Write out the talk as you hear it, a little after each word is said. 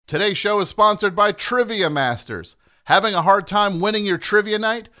Today's show is sponsored by Trivia Masters. Having a hard time winning your trivia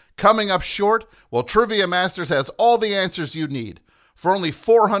night? Coming up short? Well, Trivia Masters has all the answers you need. For only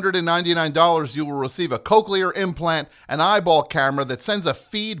 $499, you will receive a cochlear implant and eyeball camera that sends a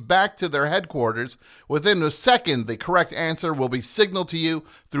feed back to their headquarters. Within a second, the correct answer will be signaled to you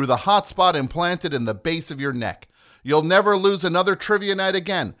through the hotspot implanted in the base of your neck. You'll never lose another trivia night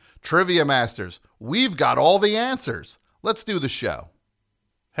again. Trivia Masters, we've got all the answers. Let's do the show.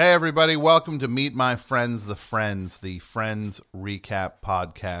 Hey everybody, welcome to Meet My Friends, the Friends Recap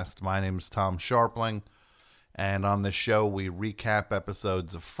Podcast. My name is Tom Sharpling, and on this show we recap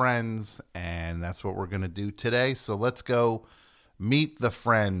episodes of Friends, and that's what we're going to do today. So let's go meet the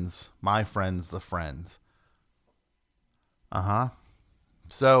friends, my friends, the friends.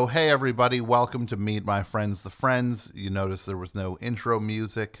 So, hey everybody, welcome to Meet My Friends, the Friends. You notice there was no intro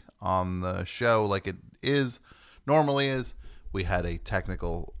music on the show like it normally is. We had a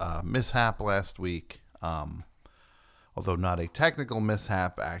technical mishap last week, although not a technical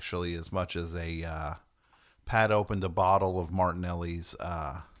mishap, actually, as much as Pat opened a bottle of Martinelli's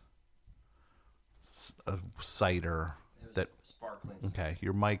cider. That sparkling. Okay,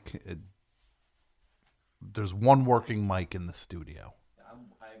 your mic, there's one working mic in the studio.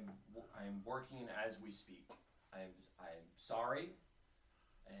 I'm working as we speak. I'm sorry,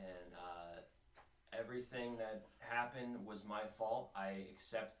 and everything that happened was my fault. I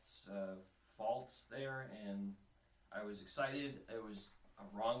accept faults there, and I was excited. It was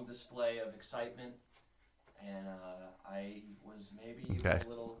a wrong display of excitement, and I was maybe a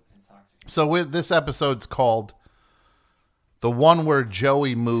little intoxicated. So this episode's called The One Where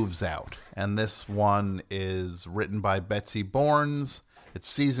Joey Moves Out, and this one is written by Betsy Borns. It's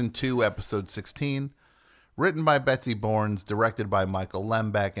season 2, episode 16. Written by Betsy Borns, directed by Michael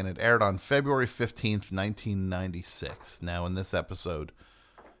Lembeck, and it aired on February 15th, 1996. Now, in this episode,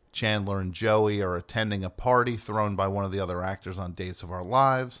 Chandler and Joey are attending a party thrown by one of the other actors on Days of Our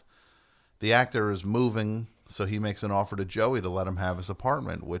Lives. The actor is moving, so he makes an offer to Joey to let him have his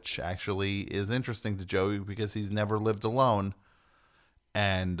apartment, which actually is interesting to Joey because he's never lived alone.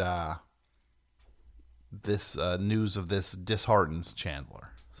 And this news of this disheartens Chandler.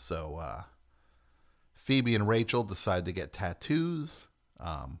 So, Phoebe and Rachel decide to get tattoos.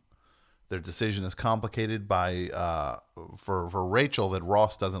 Their decision is complicated by for Rachel that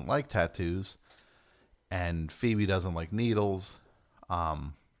Ross doesn't like tattoos, and Phoebe doesn't like needles.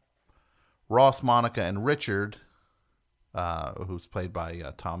 Ross, Monica, and Richard, who's played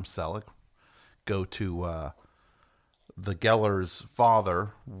by Tom Selleck, go to the Geller's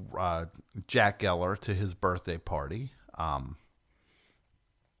father, Jack Geller, to his birthday party.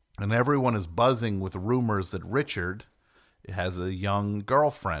 And everyone is buzzing with rumors that Richard has a young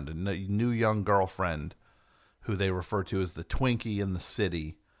girlfriend, a new young girlfriend, who they refer to as the Twinkie in the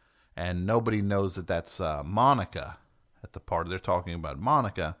city. And nobody knows that that's Monica at the party. They're talking about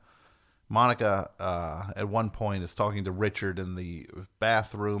Monica. Monica, at one point, is talking to Richard in the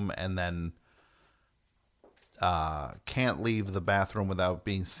bathroom and then can't leave the bathroom without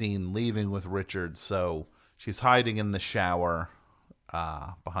being seen leaving with Richard. So she's hiding in the shower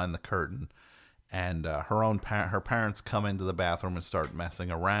behind the curtain, and her parents come into the bathroom and start messing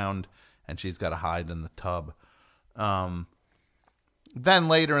around, and she's got to hide in the tub. Then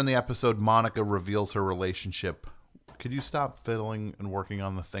later in the episode, Monica reveals her relationship. Could you stop fiddling and working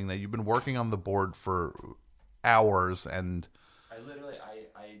on the thing that you've been working on the board for hours? And I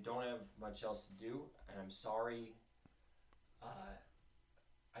don't have much else to do, and I'm sorry.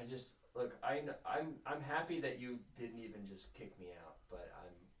 I just look. I'm happy that you didn't even just kick me out, but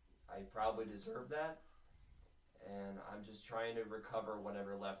I probably deserve that, and I'm just trying to recover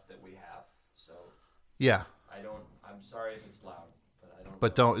whatever left that we have. So yeah, I'm sorry if it's loud, but I don't.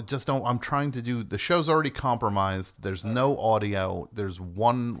 But don't. I'm trying to do. The show's already compromised. There's no audio. There's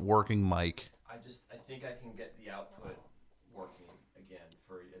one working mic. I think I can get the output working again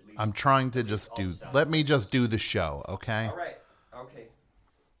for at least. I'm trying to just do. Let me just do the show, okay? All right. Okay.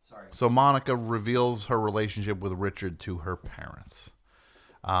 Sorry. So Monica reveals her relationship with Richard to her parents.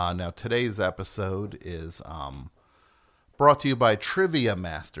 Now today's episode is brought to you by Trivia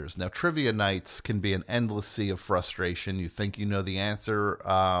Masters. Now trivia nights can be an endless sea of frustration. You think you know the answer,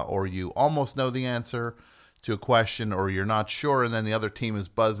 or you almost know the answer to a question, or you're not sure, and then the other team is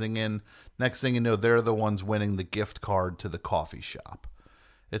buzzing in. Next thing you know, they're the ones winning the gift card to the coffee shop.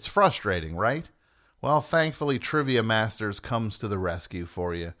 It's frustrating, right? Well, thankfully, Trivia Masters comes to the rescue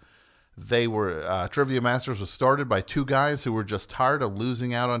for you. Trivia Masters was started by two guys who were just tired of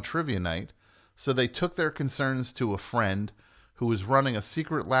losing out on trivia night, so they took their concerns to a friend who was running a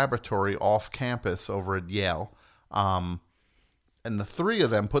secret laboratory off campus over at Yale, And the three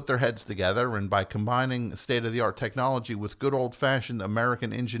of them put their heads together, and by combining state-of-the-art technology with good old-fashioned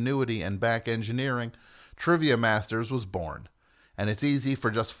American ingenuity and back engineering, Trivia Masters was born. And it's easy.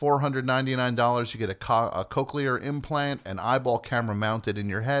 For just $499, you get a cochlear implant, an eyeball camera mounted in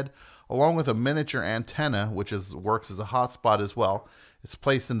your head, along with a miniature antenna, which works as a hotspot as well. It's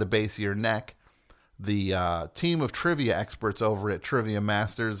placed in the base of your neck. The team of trivia experts over at Trivia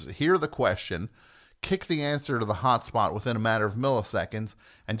Masters hear the question, kick the answer to the hotspot within a matter of milliseconds,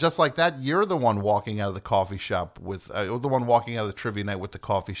 and just like that, you're the one walking out of the coffee shop with, the one walking out of the trivia night with the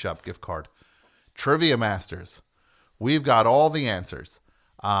coffee shop gift card. Trivia Masters. We've got all the answers.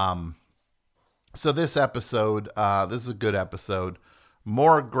 So this episode, this is a good episode.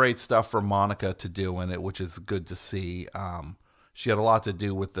 More great stuff for Monica to do in it, which is good to see. She had a lot to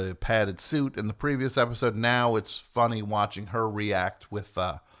do with the padded suit in the previous episode. Now it's funny watching her react with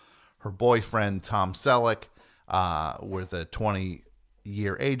her boyfriend, Tom Selleck, with a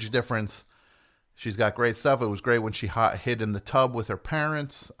 20-year age difference. She's got great stuff. It was great when she hid in the tub with her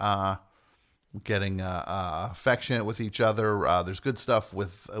parents, getting affectionate with each other. There's good stuff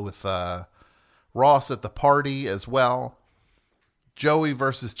with Ross at the party as well. Joey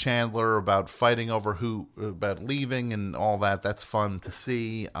versus Chandler about fighting over about leaving and all that. That's fun to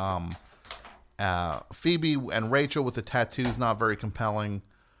see. Phoebe and Rachel with the tattoos, not very compelling.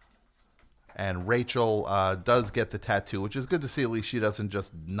 And Rachel does get the tattoo, which is good to see. At least she doesn't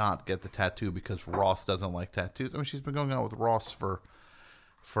just not get the tattoo because Ross doesn't like tattoos. I mean, she's been going out with Ross for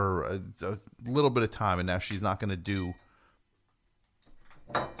a little bit of time, and now she's not going to do...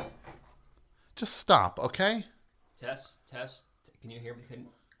 Just stop, okay? Test. Can you hear me?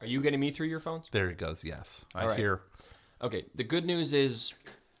 Are you getting me through your phones? There he goes, yes. I right. hear. Okay, the good news is...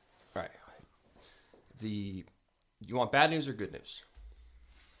 All right. You want bad news or good news?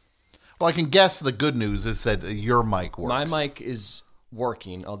 Well, I can guess the good news is that your mic works. My mic is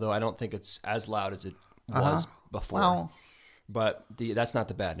working, although I don't think it's as loud as it was before. Well... But that's not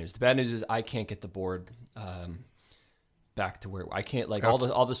the bad news. The bad news is I can't get the board back to where I can't. Like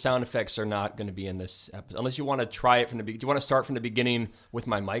all the sound effects are not going to be in this episode unless you want to try it from the beginning. Do you want to start from the beginning with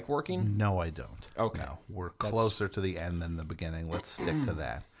my mic working? No, I don't. Okay, no, we're closer to the end than the beginning. Let's stick to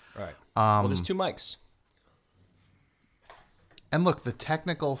that. All right. Well, there's two mics. And look, the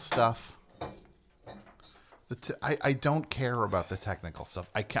technical stuff. I don't care about the technical stuff.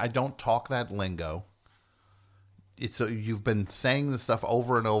 I don't talk that lingo. You've been saying this stuff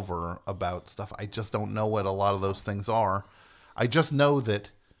over and over about stuff. I just don't know what a lot of those things are. I just know that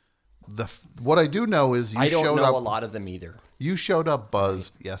what I do know is I don't know a lot of them either. You showed up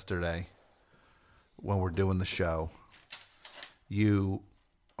buzzed yesterday when we're doing the show. You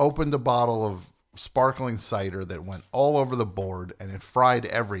opened a bottle of sparkling cider that went all over the board and it fried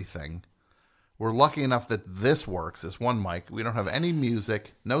everything. We're lucky enough that this works. This one mic. We don't have any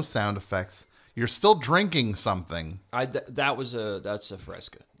music, no sound effects. You're still drinking something. That's a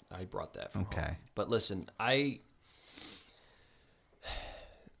Fresca. I brought that from home. But listen,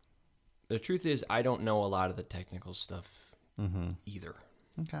 the truth is I don't know a lot of the technical stuff either.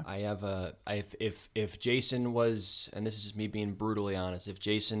 Okay. I have if Jason was, and this is just me being brutally honest, if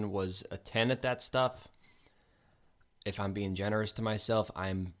Jason was a 10 at that stuff, if I'm being generous to myself,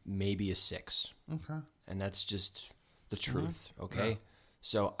 I'm maybe a 6. Okay. And that's just the truth. Mm-hmm. Okay. Yeah.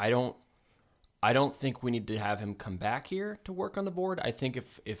 So I don't think we need to have him come back here to work on the board. I think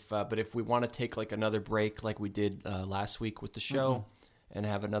but if we want to take like another break, like we did last week with the show, and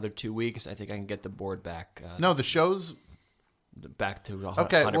have another 2 weeks, I think I can get the board back. No, the show's back to 100%.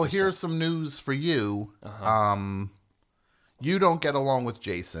 Okay. Well, here's some news for you. You don't get along with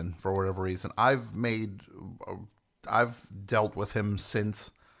Jason for whatever reason. I've dealt with him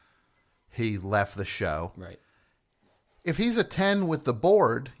since he left the show. Right. If he's a 10 with the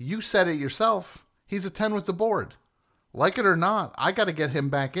board, you said it yourself. He's a 10 with the board. Like it or not, I got to get him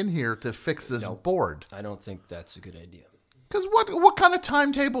back in here to fix this board. I don't think that's a good idea. Because what kind of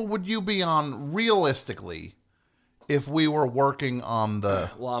timetable would you be on realistically if we were working on the...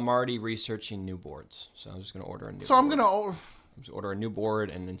 Well, I'm already researching new boards, so I'm just going to order a new board. So I'm going to... Just order a new board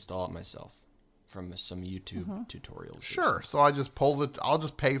and install it myself from some YouTube tutorials. Sure. So I just I'll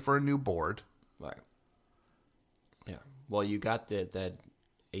just pay for a new board. Right. Yeah. Well, you got that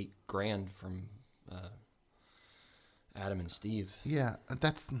 $8,000 from Adam and Steve. Yeah,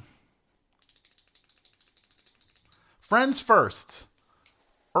 that's friends first.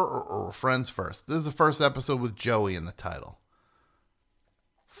 Friends first. This is the first episode with Joey in the title.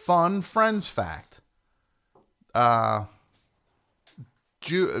 Fun friends fact.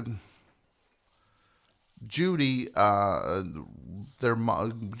 Judy, Judy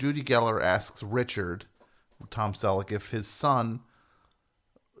Geller asks Richard, Tom Selleck, if his son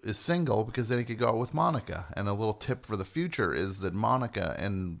is single because then he could go out with Monica. And a little tip for the future is that Monica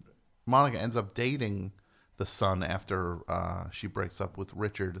ends up dating the son after she breaks up with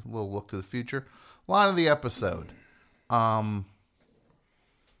Richard. A little look to the future. Line of the episode. Mr.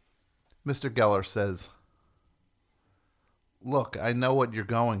 Geller says, "Look, I know what you're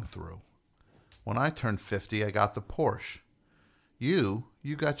going through. When I turned 50, I got the Porsche. You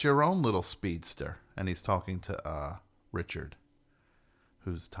got your own little speedster." And he's talking to Richard,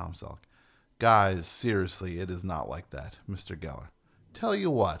 who's Tom Selleck. "Guys, seriously, it is not like that, Mr. Geller. Tell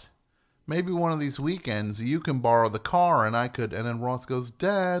you what, maybe one of these weekends you can borrow the car and I could..." And then Ross goes,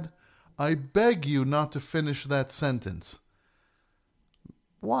 "Dad, I beg you not to finish that sentence."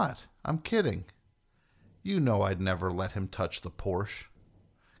 "What? I'm kidding. You know I'd never let him touch the Porsche."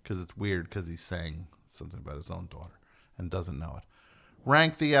 Because it's weird because he's saying something about his own daughter and doesn't know it.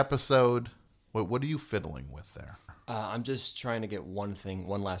 Rank the episode. What are you fiddling with there? I'm just trying to get one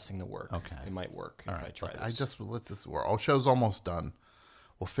last thing to work. Okay. It might work All if right. I try Okay. this. Let's just, our show's almost done.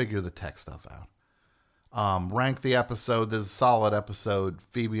 We'll figure the tech stuff out. Rank the episode. This is a solid episode.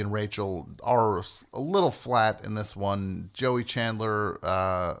 Phoebe and Rachel are a little flat in this one. Joey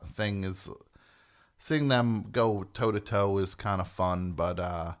Chandler thing is, seeing them go toe to toe is kind of fun,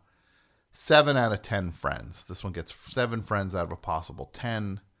 but 7 out of 10 friends. This one gets 7 friends out of a possible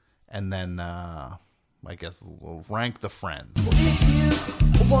 10. And then, I guess we'll rank the friends. Well, if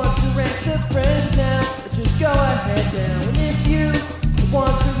you want to rank the friends now, just go ahead now. And if you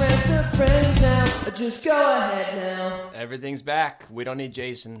want to rank the friends now, just go ahead now. Everything's back. We don't need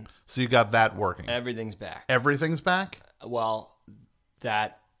Jason. So you got that working. Everything's back. Everything's back? Well,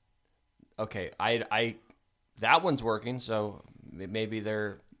 okay. That one's working. So maybe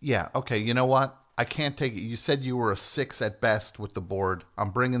they're. Yeah. Okay. You know what? I can't take it. You said you were a 6 at best with the board. I'm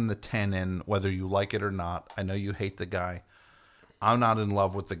bringing the 10 in, whether you like it or not. I know you hate the guy. I'm not in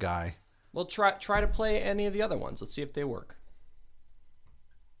love with the guy. Well, try to play any of the other ones. Let's see if they work.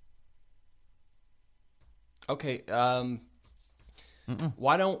 Okay.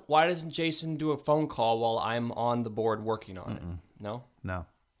 Why doesn't Jason do a phone call while I'm on the board working on it? No? No.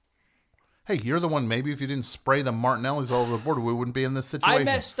 Hey, you're the one. Maybe if you didn't spray the Martinellis all over the board, we wouldn't be in this situation. I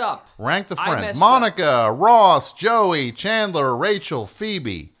messed up. Rank the I friends. messed Monica, Ross, Joey, Chandler, Rachel,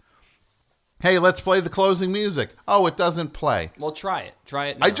 Phoebe. Hey, let's play the closing music. Oh, it doesn't play. Well, try it. Try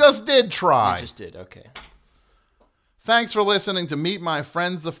it now. I just did try. You just did. Okay. Thanks for listening to Meet My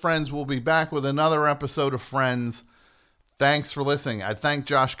Friends, the Friends. We'll be back with another episode of Friends. Thanks for listening. I thank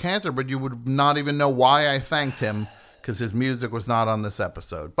Josh Cantor, but you would not even know why I thanked him because his music was not on this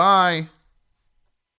episode. Bye.